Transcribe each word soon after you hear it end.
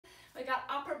We got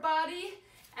upper body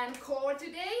and core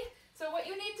today. So what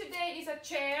you need today is a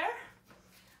chair.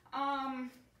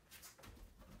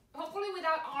 Hopefully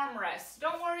without armrests.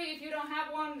 Don't worry if you don't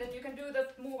have one, then you can do the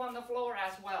move on the floor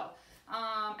as well.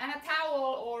 And a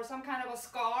towel or some kind of a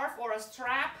scarf or a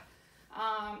strap.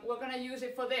 We're gonna use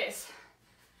it for this.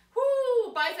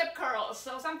 Woo! Bicep curls.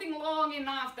 So something long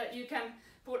enough that you can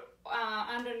put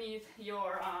underneath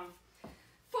your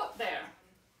foot there.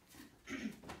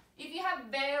 If you have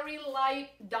very light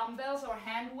dumbbells or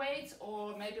hand weights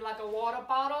or maybe like a water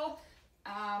bottle,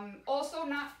 also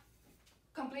not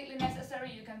completely necessary.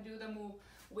 You can do the move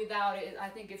without it. I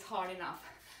think it's hard enough.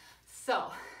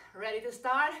 So, ready to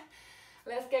start?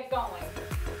 Let's get going.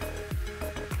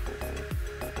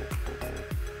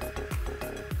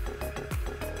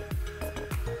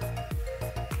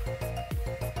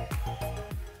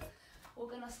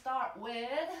 We're gonna start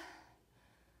with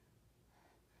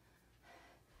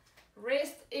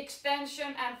wrist extension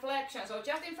and flexion. So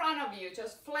just in front of you,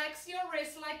 just flex your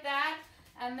wrist like that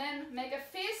and then make a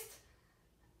fist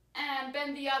and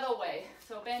bend the other way.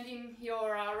 So bending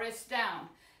your wrist down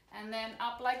and then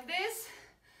up like this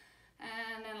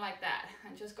and then like that.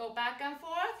 And just go back and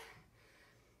forth.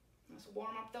 Let's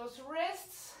warm up those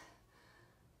wrists.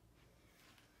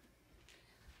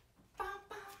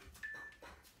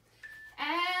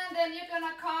 And then you're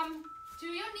gonna come to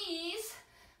your knees.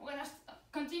 We're gonna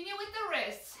continue with the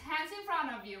wrists, hands in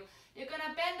front of you. You're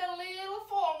gonna bend a little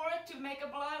forward to make a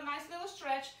nice little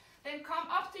stretch. Then come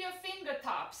up to your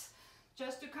fingertips,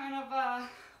 just to kind of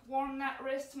warm that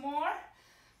wrist more.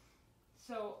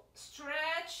 So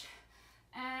stretch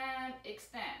and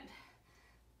extend.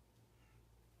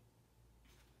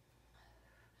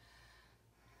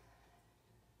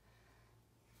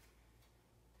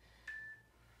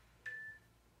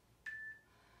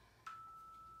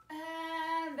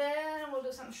 And then we'll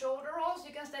do some shoulder rolls.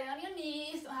 You can stay on your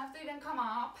knees, don't have to even come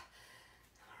up.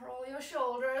 Roll your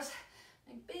shoulders.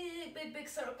 Big, big, big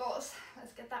circles.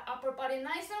 Let's get that upper body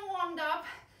nice and warmed up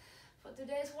for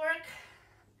today's work.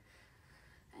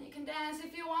 And you can dance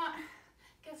if you want.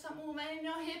 Get some movement in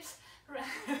your hips.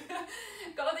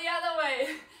 Go the other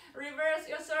way. Reverse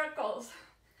your circles.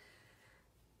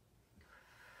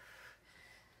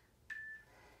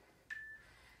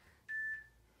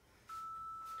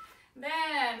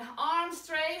 Then arms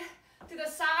straight to the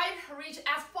side. Reach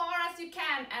as far as you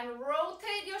can and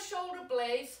rotate your shoulder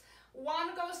blades.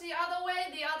 One goes the other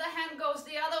way, the other hand goes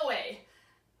the other way.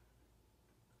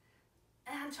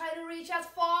 And try to reach as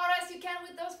far as you can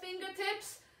with those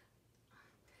fingertips.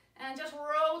 And just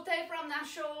rotate from that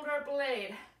shoulder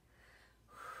blade.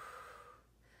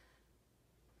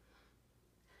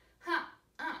 I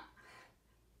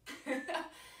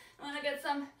want to get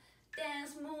some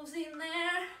dance moves in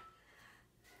there.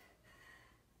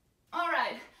 All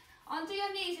right, onto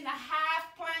your knees in a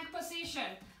half plank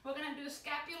position. We're gonna do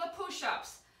scapular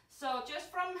push-ups. So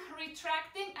just from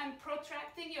retracting and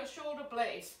protracting your shoulder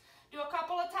blades. Do a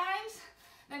couple of times,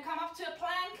 then come up to a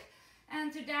plank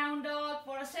and to down dog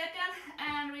for a second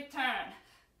and return.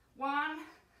 1,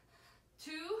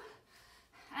 2,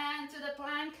 and to the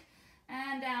plank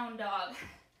and down dog.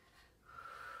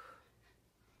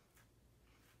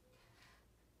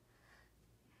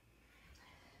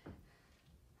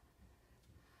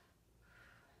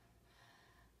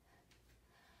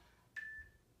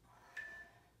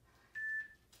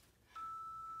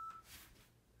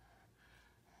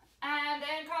 And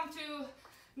then come to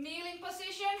kneeling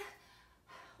position.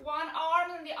 One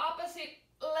arm and the opposite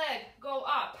leg go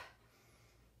up.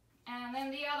 And then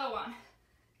the other one.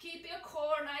 Keep your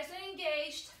core nice and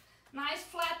engaged. Nice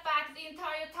flat back the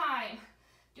entire time.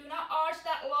 Do not arch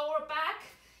that lower back,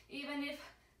 even if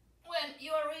when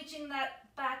you're reaching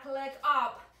that back leg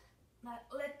up. That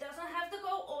leg doesn't have to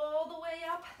go all the way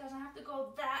up. Doesn't have to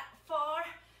go that far.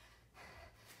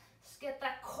 Just get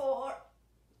that core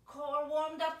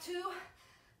warmed up too,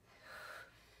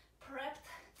 prepped.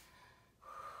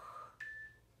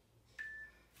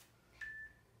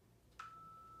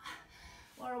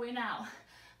 Where are we now?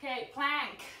 Okay,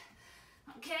 plank.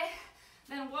 Okay,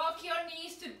 then walk your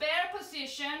knees to bear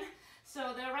position.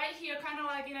 So they're right here, kind of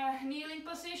like in a kneeling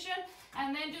position,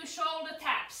 and then do shoulder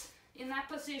taps in that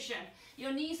position.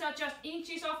 Your knees are just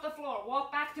inches off the floor.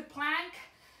 Walk back to plank,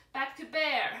 back to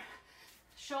bear.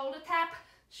 Shoulder tap,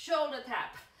 shoulder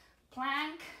tap.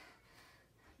 Plank,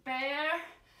 bear,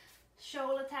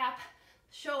 shoulder tap,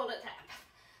 shoulder tap.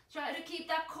 Try to keep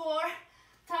that core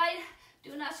tight.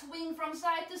 Do not swing from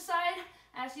side to side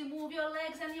as you move your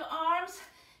legs and your arms.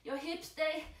 Your hips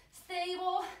stay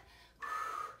stable.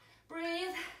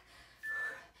 Breathe.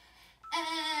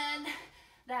 And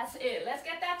that's it. Let's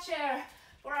get that chair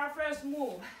for our first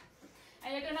move.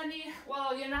 And you're gonna need,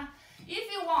 well, you know,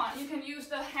 if you want, you can use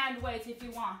the hand weights if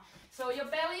you want. So your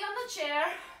belly on the chair,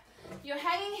 you're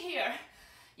hanging here,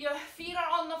 your feet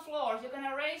are on the floor. You're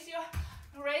gonna raise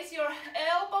your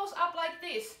elbows up like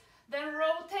this, then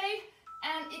rotate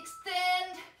and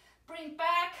extend, bring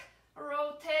back,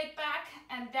 rotate back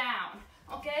and down,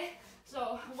 okay?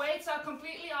 So weights are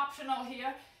completely optional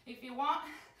here. If you want,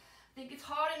 I think it's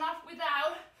hard enough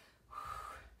without.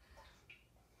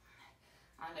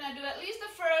 I'm gonna do at least the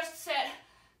first set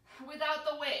without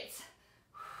the weights.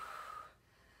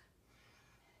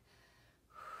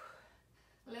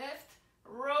 Lift,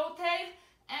 rotate,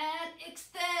 and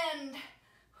extend.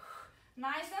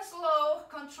 Nice and slow,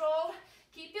 controlled.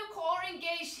 Keep your core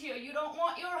engaged here. You don't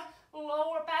want your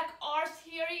lower back arched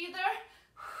here either.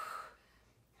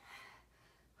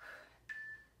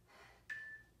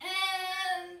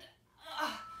 And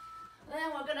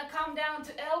then we're gonna come down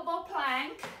to elbow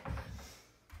plank.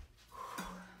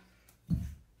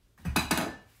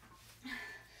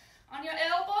 On your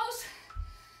elbows,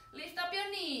 lift up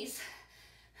your knees.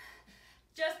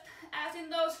 Just as in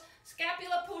those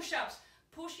scapular push-ups,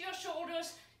 push your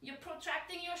shoulders, you're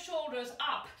protracting your shoulders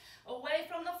up, away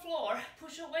from the floor.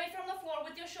 Push away from the floor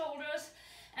with your shoulders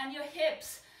and your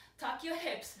hips. Tuck your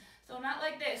hips. So not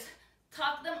like this.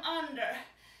 Tuck them under.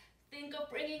 Think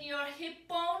of bringing your hip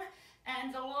bone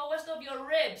and the lowest of your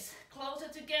ribs closer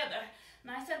together.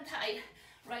 Nice and tight.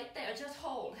 Right there. Just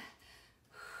hold.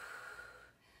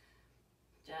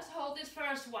 Just hold this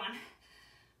first one.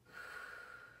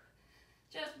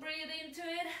 Just breathe into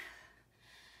it.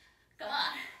 Come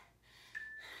on.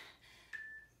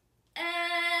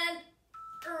 And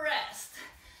rest.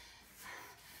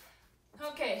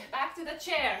 Okay, back to the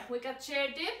chair. We got chair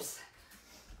dips.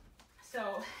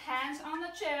 So hands on the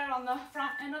chair, on the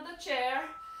front end of the chair.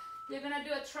 You're gonna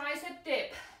do a tricep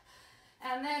dip.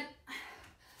 And then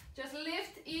just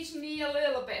lift each knee a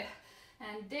little bit.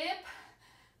 And dip.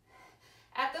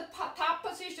 At the top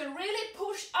position, really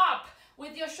push up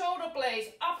with your shoulder blades.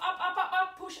 Up, up, up, up,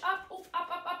 up. Push up,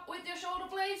 up with your shoulder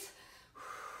blades.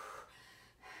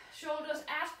 Shoulders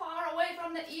as far away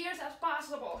from the ears as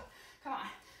possible. Come on,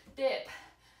 dip.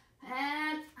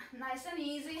 And nice and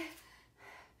easy.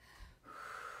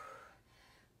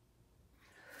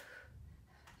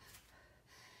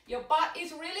 Your butt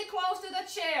is really close to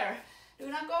the chair. Do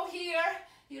not go here.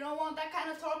 You don't want that kind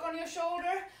of torque on your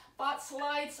shoulder. Butt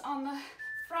slides on the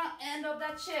front end of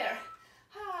that chair.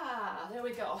 Ah, there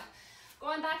we go.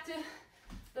 Going back to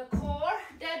the core,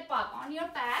 dead butt on your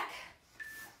back.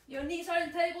 Your knees are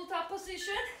in tabletop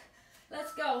position.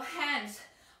 Let's go. Hands,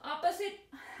 opposite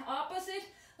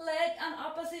leg and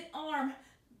opposite arm.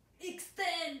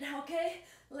 Extend, okay?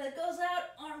 Leg goes out,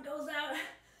 arm goes out.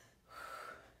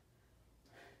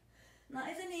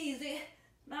 Nice and easy.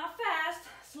 Not fast.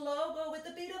 Slow, go with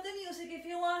the beat of the music if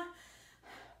you want.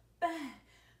 Bang.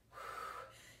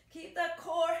 Keep that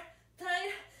core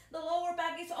tight. The lower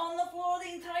back is on the floor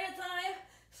the entire time.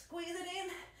 Squeeze it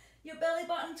in. Your belly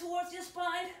button towards your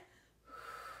spine.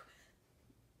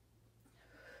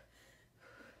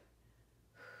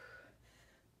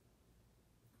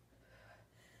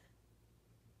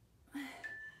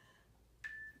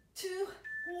 2,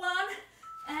 1,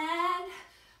 and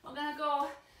we're gonna go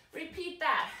repeat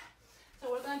that.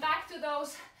 So we're going back to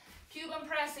those Cuban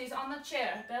presses on the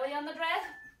chair. Belly on the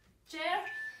chair.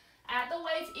 Add the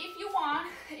weights if you want,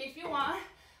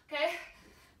 okay?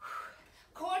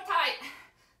 Core tight.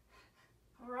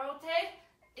 Rotate,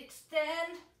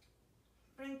 extend,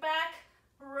 bring back,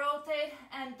 rotate,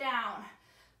 and down.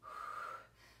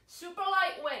 Super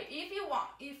lightweight if you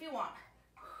want.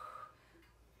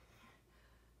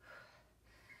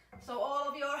 So all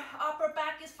of your upper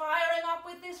back is firing up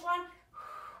with this one.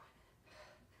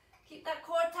 Keep that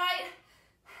core tight.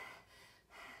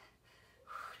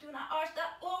 Do not arch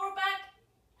that lower back.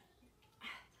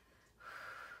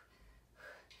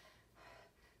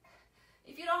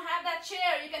 If you don't have that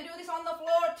chair, you can do this on the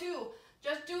floor too.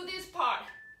 Just do this part.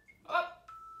 Up,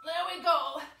 there we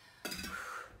go.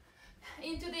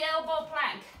 Into the elbow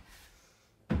plank.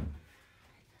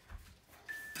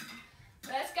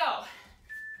 Let's go.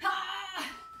 Ah!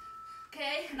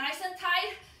 Okay, nice and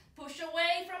tight. Push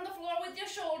away from the floor with your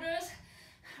shoulders.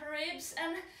 Ribs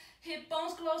and hip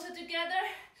bones closer together.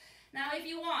 Now if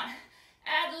you want,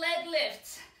 add leg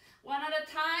lifts. One at a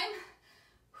time.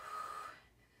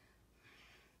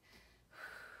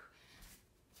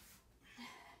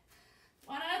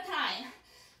 One at a time.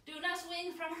 Do not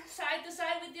swing from side to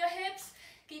side with your hips.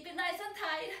 Keep it nice and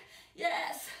tight.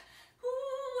 Yes.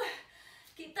 Woo.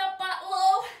 Keep that butt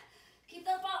low. Keep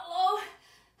that butt low.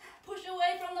 Push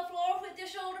away from the floor with your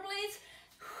shoulder blades.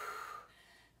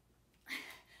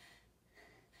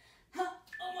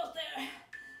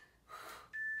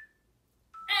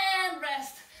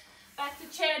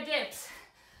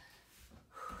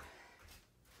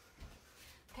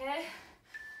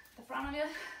 front of your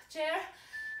chair.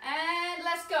 And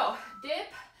let's go.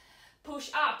 Dip, push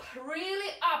up,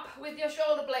 really up with your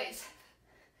shoulder blades.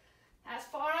 As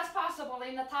far as possible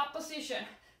in the top position.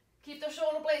 Keep the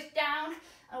shoulder blades down,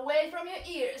 away from your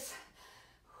ears.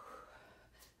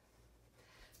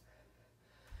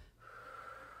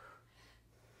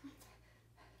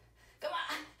 Come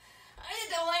on, how are you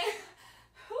doing?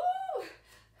 Woo.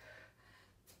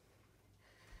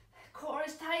 Core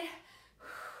is tight.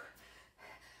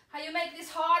 How you make this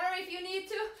harder if you need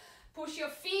to? Push your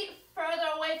feet further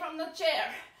away from the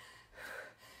chair.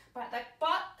 But the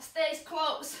butt stays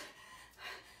close.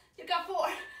 You got 4,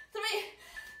 3,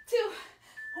 2,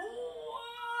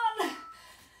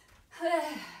 1.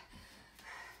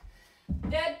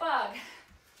 Dead bug.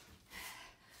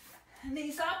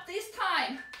 Knees up this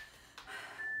time.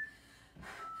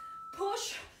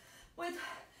 Push with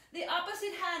the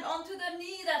opposite hand onto the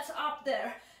knee that's up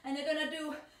there. And you're gonna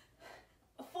do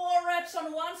 4 reps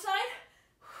on one side.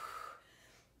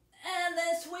 And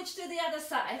then switch to the other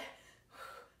side.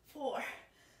 4,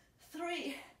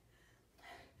 3,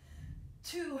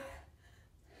 2,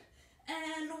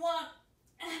 and 1,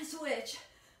 and switch.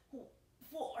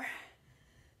 4,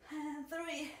 and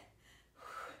 3,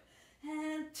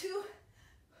 and 2,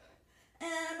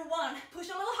 and 1. Push a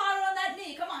little harder on that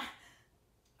knee, come on.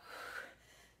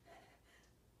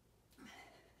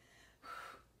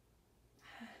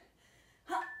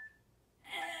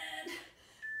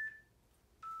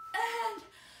 And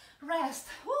rest.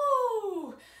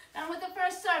 Woo! Done with the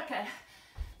first circuit.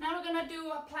 Now we're gonna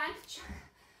do a plank,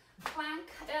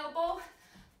 elbow,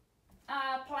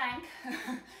 plank,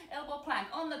 elbow plank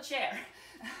on the chair.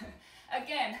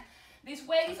 Again, this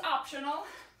weight is optional.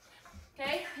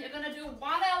 Okay, you're gonna do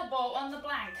 1 elbow on the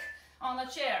plank, on the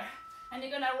chair, and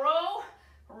you're gonna row,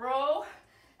 row,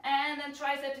 and then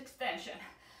tricep extension.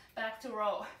 Back to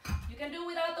row. You can do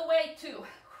without the weight too.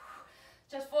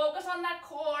 Just focus on that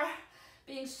core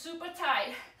being super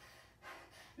tight.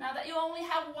 Now that you only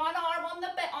have 1 arm on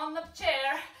the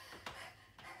chair,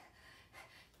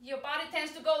 your body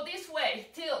tends to go this way,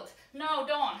 tilt. No,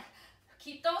 don't.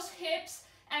 Keep those hips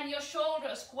and your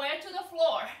shoulders square to the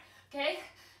floor, okay?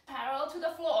 Parallel to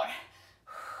the floor.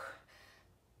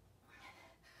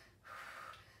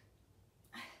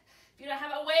 If you don't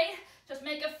have a weight, just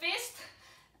make a fist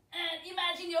and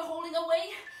imagine you're holding a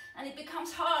weight and it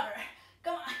becomes harder.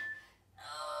 Come on.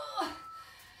 Oh.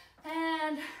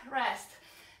 And rest.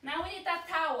 Now we need that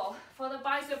towel for the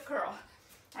bicep curl,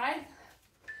 right?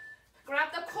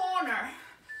 Grab the corner.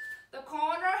 The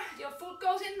corner, your foot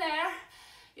goes in there.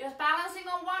 You're balancing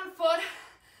on one foot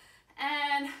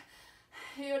and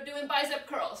you're doing bicep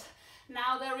curls.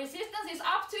 Now the resistance is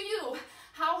up to you.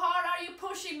 How hard are you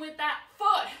pushing with that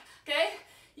foot, okay?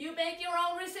 You make your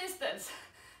own resistance.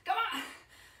 Come on.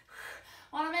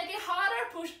 Wanna make it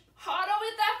harder? Push harder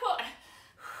with that foot.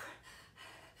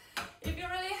 If you're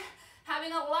really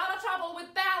having a lot of trouble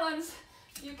with balance,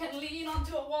 you can lean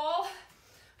onto a wall,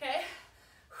 okay?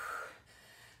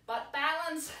 But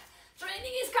balance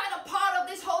training is kind of part of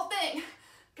this whole thing,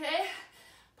 okay?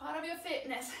 Part of your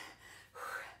fitness.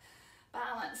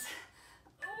 Balance.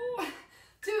 Ooh.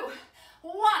 2,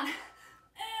 1,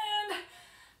 and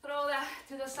throw that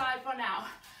to the side for now.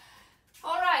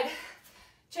 All right,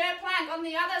 chair plank on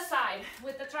the other side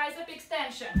with the tricep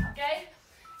extension, okay?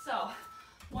 So,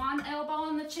 1 elbow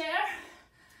on the chair,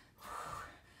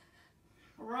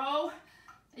 row,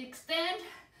 extend,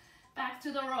 back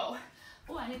to the row.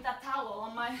 Oh, I need that towel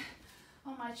on my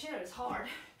chair, it's hard.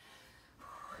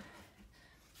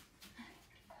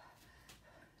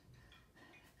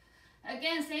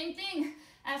 Again, same thing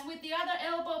as with the other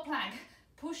elbow plank.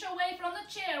 Push away from the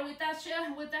chair with that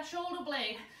shoulder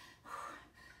blade.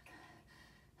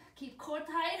 Keep core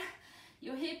tight.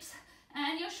 Your hips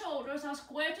and your shoulders are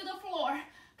square to the floor.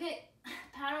 Okay,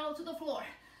 parallel to the floor.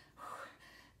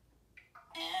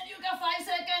 And you got 5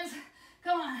 seconds.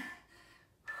 Come on.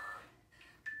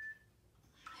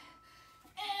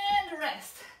 And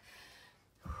rest.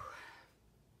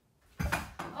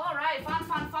 All right, fun,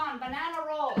 fun, fun. Banana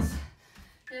rolls.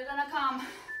 You're gonna come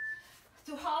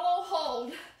to hollow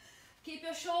hold. Keep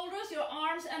your shoulders, your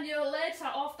arms, and your legs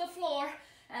are off the floor.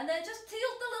 And then just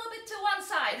tilt a little bit to one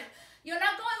side. You're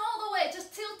not going all the way,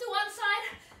 just tilt to one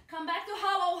side. Come back to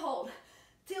hollow hold.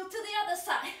 Tilt to the other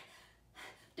side.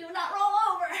 Do not roll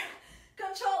over.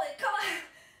 Control it, come on.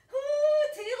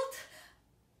 Ooh, tilt.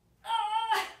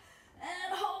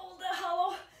 And hold the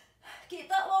hollow. Keep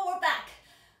that lower back.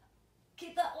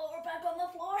 Keep that lower back on the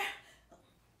floor.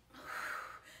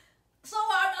 So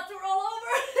hard not to roll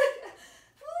over.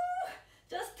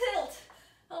 Just tilt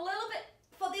a little bit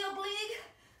for the oblique.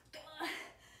 Come on.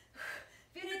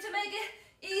 If you need to make make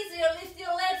it easier, lift your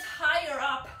legs higher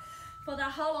up for the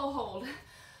hollow hold.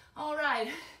 All right,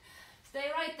 stay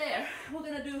right there. We're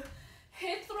gonna do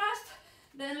hip thrust,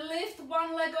 then lift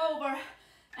one leg over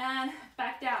and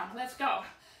back down. Let's go.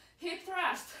 Hip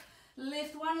thrust,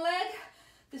 lift one leg,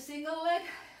 the single leg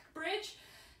bridge,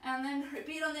 and then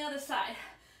repeat on the other side.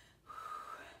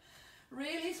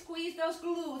 Really squeeze those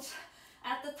glutes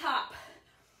at the top.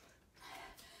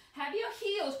 Have your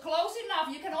heels close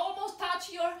enough. You can almost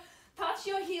touch your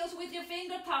heels with your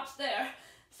fingertips there.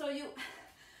 So you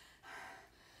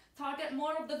target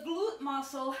more of the glute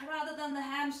muscle rather than the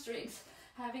hamstrings.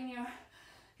 Having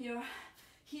your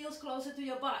heels closer to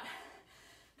your butt.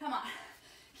 Come on.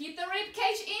 Keep the rib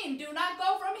cage in. Do not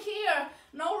go from here.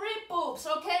 No rib boobs,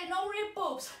 okay? No rib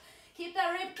boobs. Keep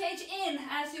that rib cage in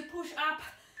as you push up.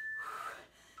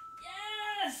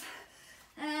 Yes.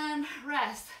 And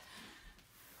rest.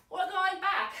 We're going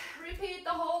back. Repeat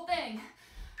the whole thing.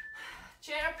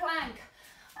 Chair plank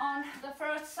on the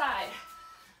first side.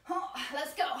 Oh,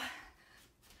 let's go.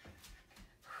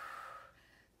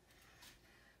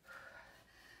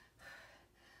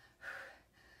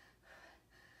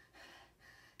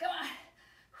 Come on.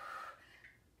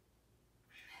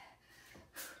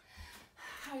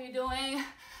 How are you doing?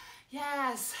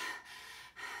 Yes.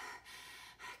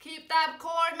 Keep that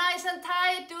core nice and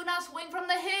tight. Do not swing from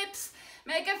the hips.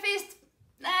 Make a fist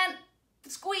and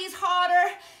squeeze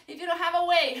harder if you don't have a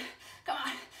weight. Come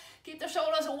on. Keep the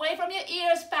shoulders away from your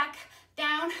ears. Back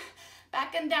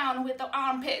and down with the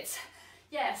armpits.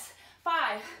 Yes.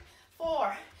 5,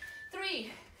 4,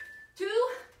 3, 2,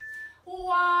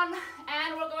 1.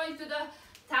 And we're going to the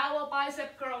towel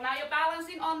bicep curl. Now you're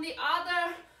balancing on the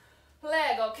other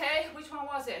leg, okay? Which one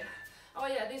was it? Oh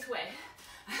yeah, this way.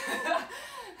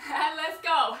 And let's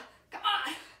go. Come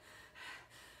on.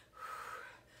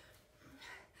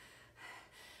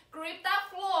 Grip that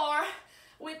floor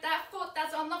with that foot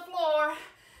that's on the floor.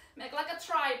 Make like a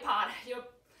tripod. Your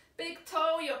big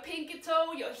toe, your pinky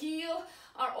toe, your heel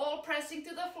are all pressing to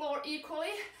the floor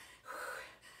equally.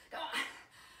 Come on.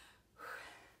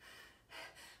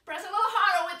 Press a little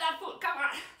harder with that foot. Come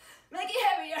on. Make it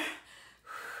heavier.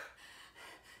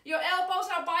 Your elbows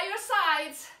are by your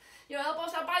sides. Your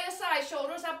elbows are by your sides.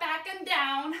 Shoulders are back and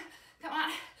down. Come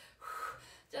on.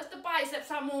 Just the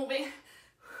biceps are moving.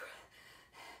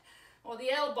 Or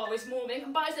the elbow is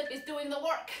moving. Bicep is doing the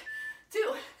work.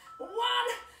 2, 1.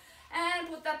 And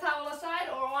put that towel aside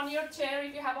or on your chair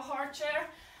if you have a hard chair.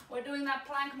 We're doing that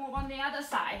plank move on the other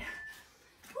side.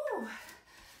 Whew.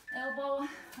 Elbow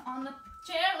on the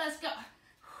chair. Let's go.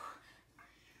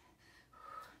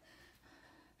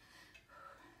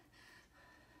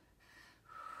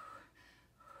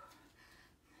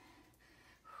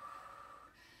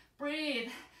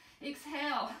 Breathe.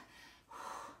 Exhale.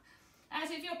 As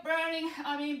if you're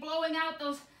blowing out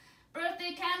those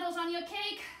birthday candles on your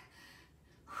cake.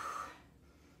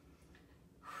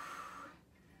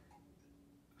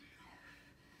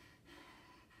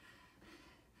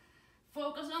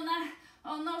 Focus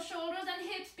on those shoulders and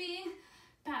hips being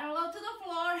parallel to the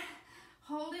floor.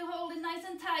 Hold it nice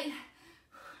and tight.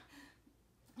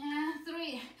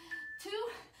 3, 2,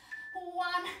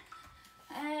 1,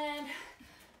 and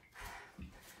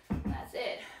that's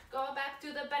it. Go back to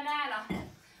the banana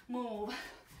move.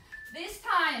 This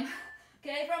time,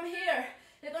 okay, from here,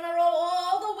 you're gonna roll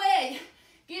all the way.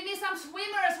 Give me some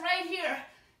swimmers right here.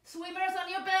 Swimmers on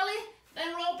your belly,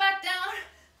 then roll back down,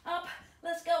 up.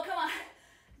 Let's go, come on.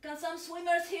 Got some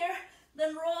swimmers here,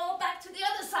 then roll back to the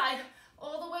other side.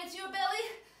 All the way to your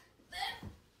belly,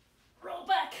 then roll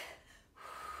back.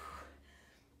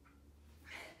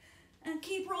 And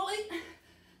keep rolling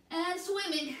and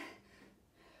swimming.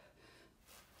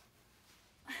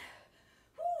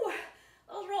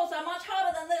 Those rolls are much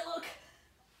harder than they look.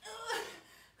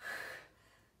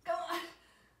 Come on.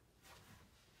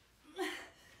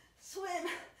 Swim.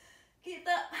 Keep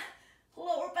that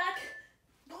lower back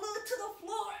glued to the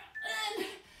floor. And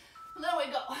there we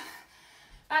go.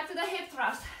 Back to the hip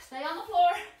thrust. Stay on the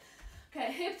floor.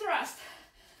 Okay, hip thrust.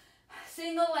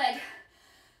 Single leg.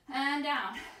 And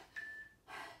down.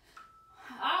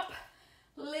 Up.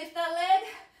 Lift that leg.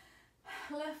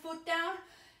 Left foot down.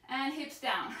 And hips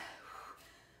down.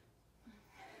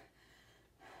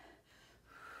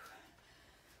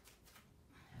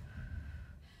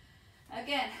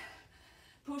 Again,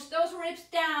 push those ribs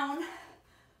down.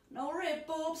 No rib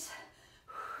boobs.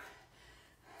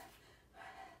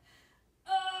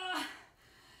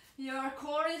 Your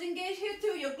core is engaged here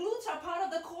too. Your glutes are part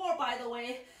of the core, by the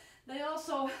way. They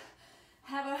also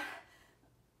have a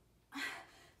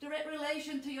direct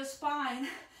relation to your spine,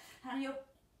 and you're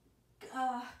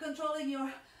controlling your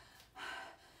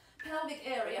pelvic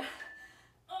area.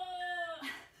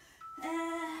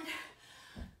 And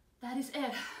that is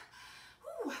it.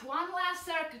 Whew. One last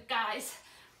circuit, guys.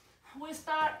 We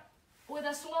start with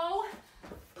a slow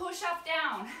push-up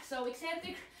down. So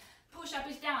eccentric push-up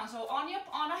is down. So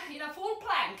in a full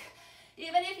plank,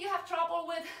 even if you have trouble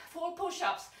with full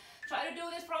push-ups, try to do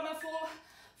this from a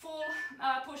full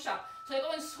push-up. So you're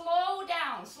going slow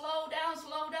down, slow down,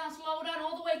 slow down, slow down,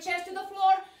 all the way chest to the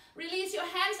floor. Release your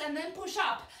hands and then push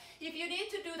up. If you need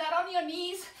to do that on your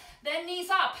knees, then knees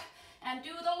up. And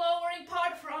do the lowering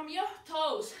part from your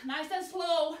toes. Nice and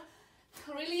slow.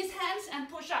 Release hands and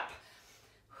push up.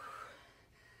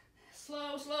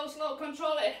 Slow, slow, slow.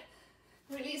 Control it.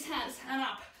 Release hands and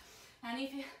up. And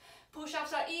if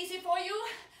push-ups are easy for you,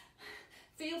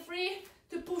 feel free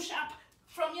to push up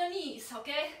from your knees,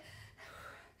 okay?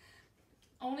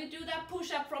 Only do that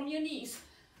push-up from your knees.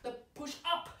 The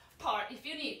push-up part if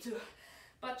you need to.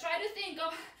 But try to think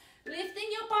of lifting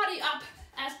your body up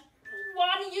as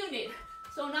one unit.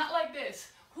 So not like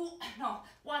this. No,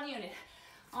 one unit.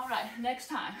 All right, next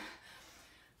time.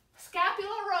 Scapular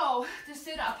row to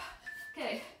sit up.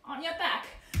 Okay, on your back.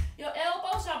 Your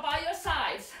elbows are by your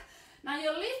sides. Now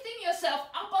you're lifting yourself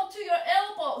up onto your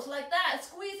elbows like that,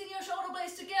 squeezing your shoulder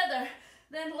blades together.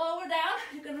 Then lower down.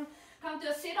 You're gonna come to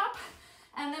a sit up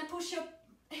and then push your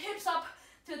hips up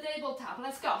to tabletop.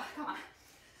 Let's go, come on.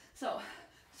 So,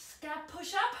 scap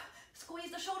push up,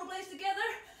 squeeze the shoulder blades together,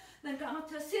 then come up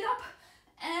to a sit up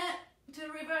and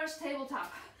to reverse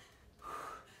tabletop.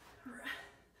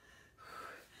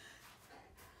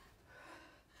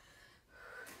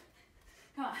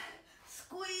 Come on,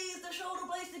 squeeze the shoulder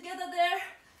blades together there.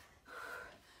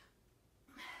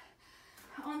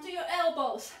 Onto your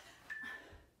elbows.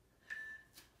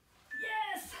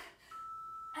 Yes.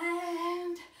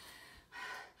 And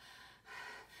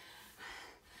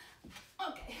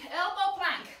okay, elbow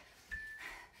plank.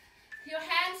 Your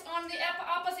hands on the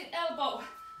opposite elbow.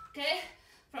 Okay?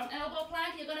 From elbow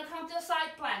plank, you're gonna come to a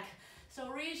side plank. So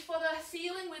reach for the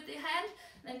ceiling with the hand,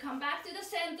 then come back to the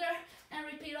center and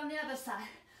repeat on the other side.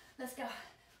 Let's go.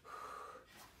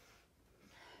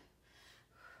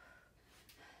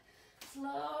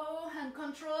 Slow and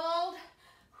controlled.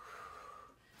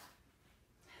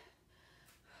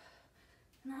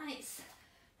 Nice.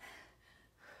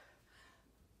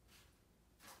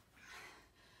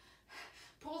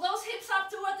 Pull those hips up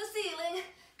toward the ceiling.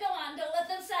 Come on, don't let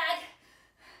them sag.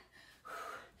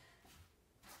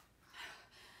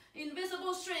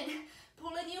 Invisible string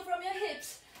pulling you from your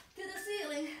hips to the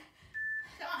ceiling.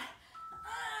 Come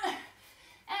on.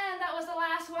 And that was the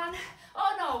last one.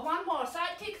 Oh no, one more.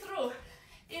 Side kick through.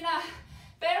 In a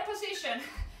bear position.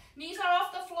 Knees are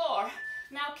off the floor.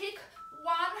 Now kick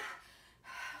one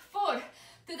foot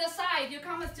to the side. You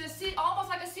come to sit almost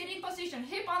like a sitting position.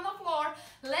 Hip on the floor,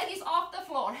 leg is off the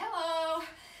floor. Hello.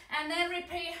 And then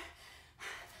repeat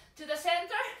to the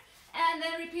center and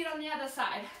then repeat on the other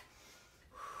side.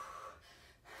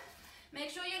 Make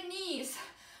sure your knees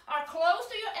are close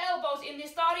to your elbows in the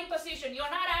starting position. You're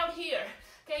not out here.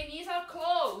 Okay, knees are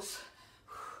close.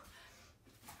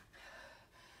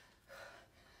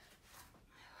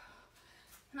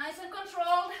 Nice and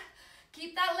controlled.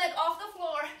 Keep that leg off the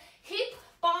floor. Hip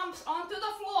bumps onto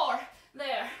the floor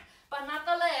there, but not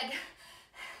the leg.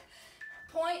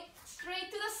 Point straight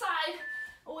to the side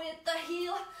with the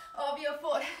heel of your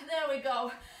foot. There we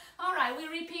go. All right, we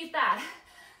repeat that.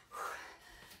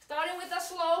 Starting with a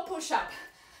slow push-up.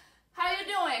 How you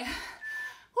doing?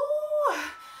 Woo.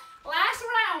 Last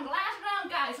round,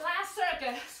 guys. Last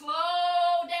circuit. Slow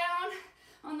down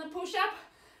on the push-up.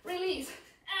 Release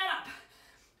and up.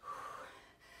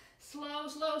 Slow,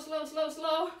 slow, slow, slow,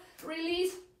 slow.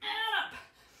 Release and up.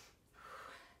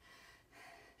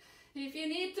 If you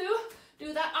need to,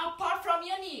 do that up part from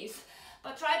your knees.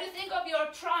 But try to think of your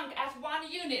trunk as one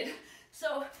unit.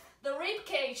 So the rib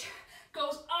cage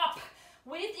goes up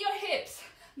with your hips,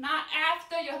 not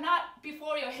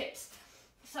before your hips.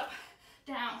 So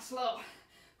down, slow.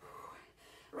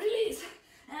 Release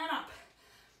and up.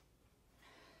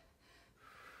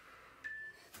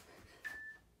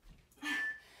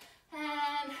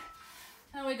 And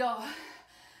there we go.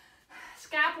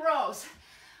 Scap rows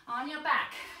on your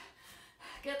back.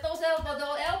 Get those elbows.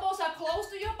 Those elbows are close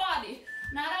to your body,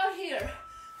 not out here.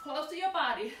 Close to your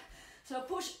body. So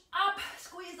push up,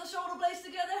 squeeze the shoulder blades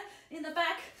together in the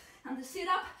back, and to sit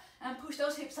up and push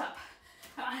those hips up.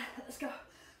 Come on, let's go.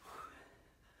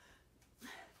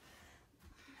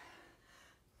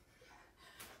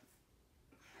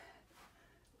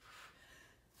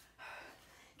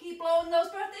 Keep blowing those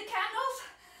birthday candles.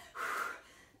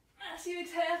 As you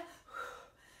exhale.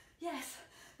 Yes.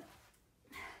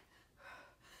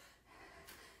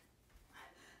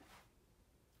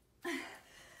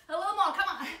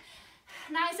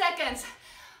 seconds.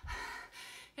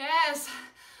 Yes,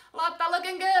 Lotta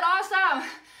looking good, awesome.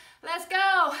 Let's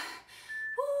go.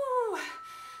 Woo.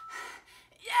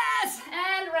 Yes,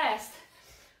 and rest.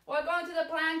 We're going to the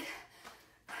plank,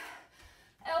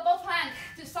 elbow plank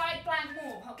to side plank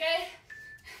move, okay?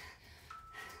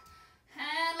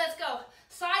 And let's go.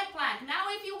 Side plank. Now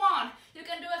if you want, you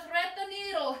can do a thread the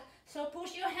needle. So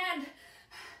push your hand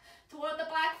toward the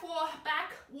back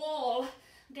wall.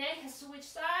 Okay, switch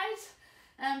sides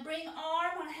and bring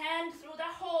arm and hand through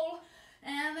that hole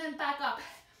and then back up.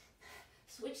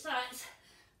 Switch sides.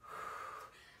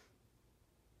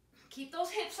 Keep those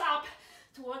hips up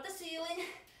toward the ceiling.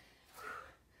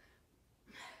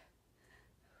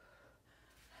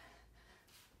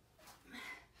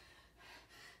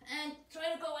 And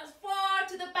try to go as far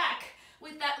to the back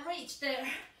with that reach there.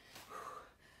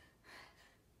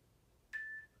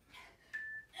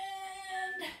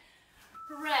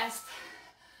 And rest.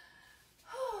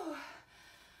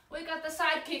 We got the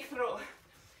side kick through.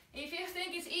 If you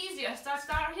think it's easier,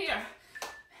 start here.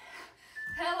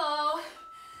 Hello.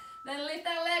 Then lift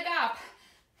that leg up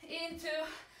into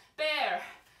bear.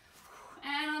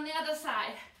 And on the other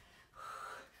side.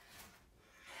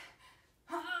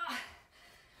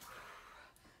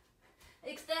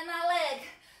 Extend that leg.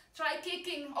 Try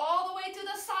kicking all the way to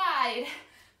the side.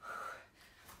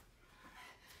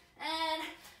 And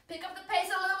pick up the pace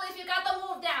a little if you got the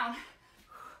move down.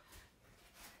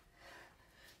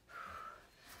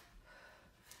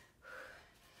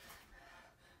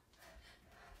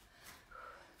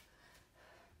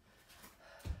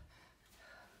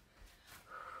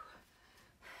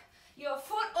 Your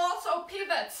foot also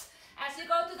pivots as you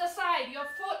go to the side. Your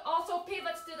foot also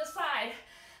pivots to the side.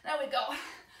 There we go.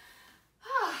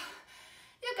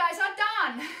 You guys are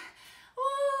done.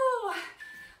 Woo.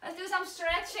 Let's do some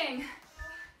stretching.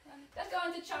 Let's go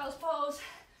into child's pose.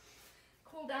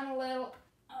 Cool down a little.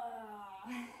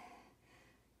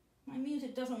 My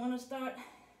music doesn't want to start.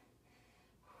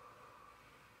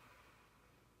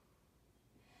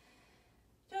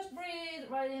 Just breathe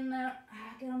right in there.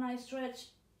 Get a nice stretch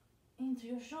into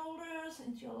your shoulders,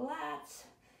 into your lats,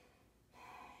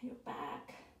 your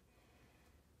back.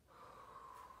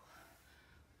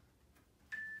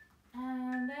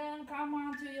 And then come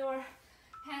onto your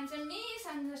hands and knees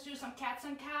and just do some cats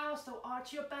and cows. So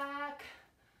arch your back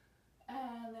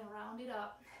and then round it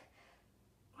up.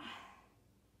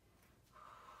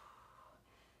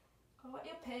 Go at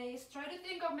your pace. Try to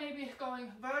think of maybe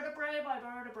going vertebrae by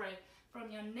vertebrae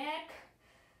from your neck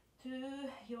to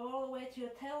all the way to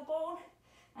your tailbone,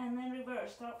 and then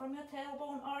reverse. Start from your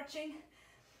tailbone arching,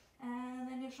 and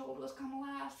then your shoulders come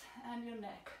last, and your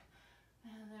neck,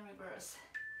 and then reverse.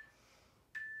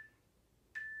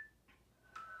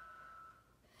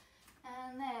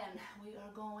 And then we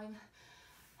are going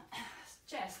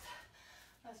chest.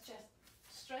 Let's just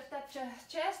stretch that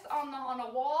chest on a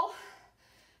wall,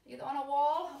 either on a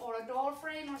wall or a door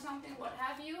frame or something, what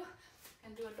have you.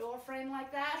 And do a door frame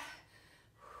like that.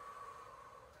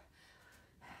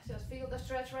 Just feel the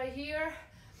stretch right here.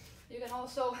 You can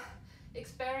also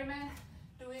experiment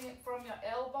doing it from your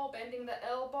elbow, bending the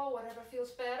elbow, whatever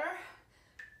feels better.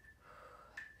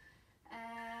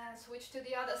 And switch to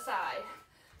the other side.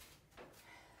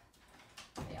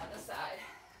 The other side.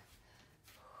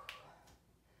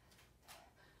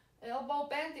 Elbow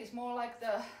bend is more like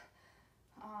the,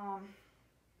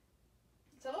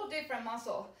 it's a little different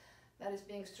muscle that is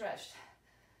being stretched.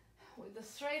 With the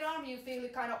straight arm, you feel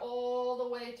it kind of all the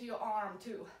way to your arm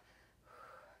too.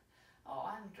 Oh,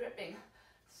 I'm dripping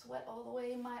sweat all the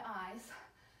way in my eyes.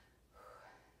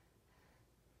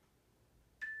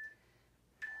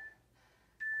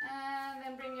 And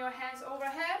then bring your hands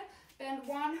overhead, bend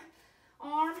one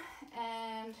arm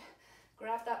and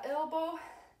grab that elbow.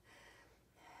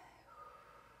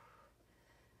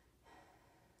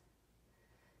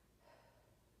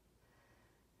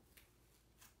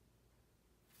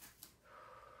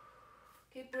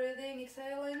 Keep breathing,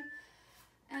 exhaling,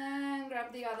 and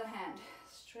grab the other hand.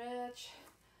 Stretch.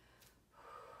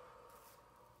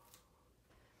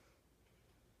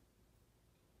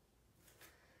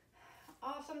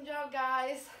 Awesome job,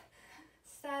 guys.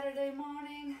 Saturday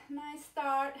morning, nice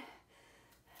start.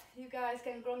 You guys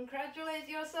can congratulate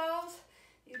yourselves.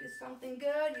 You did something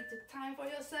good, you took time for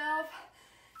yourself.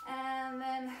 And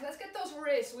then let's get those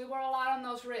wrists. We work a lot on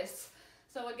those wrists.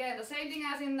 So again, the same thing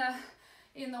as in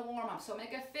the warm-up. So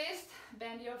make a fist,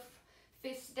 bend your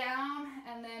fists down,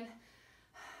 and then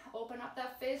open up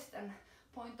that fist and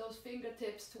point those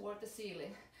fingertips toward the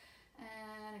ceiling.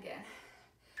 And again.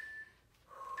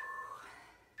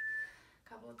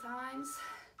 Couple of times.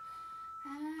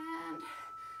 And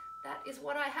that is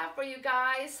what I have for you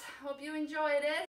guys. Hope you enjoyed it.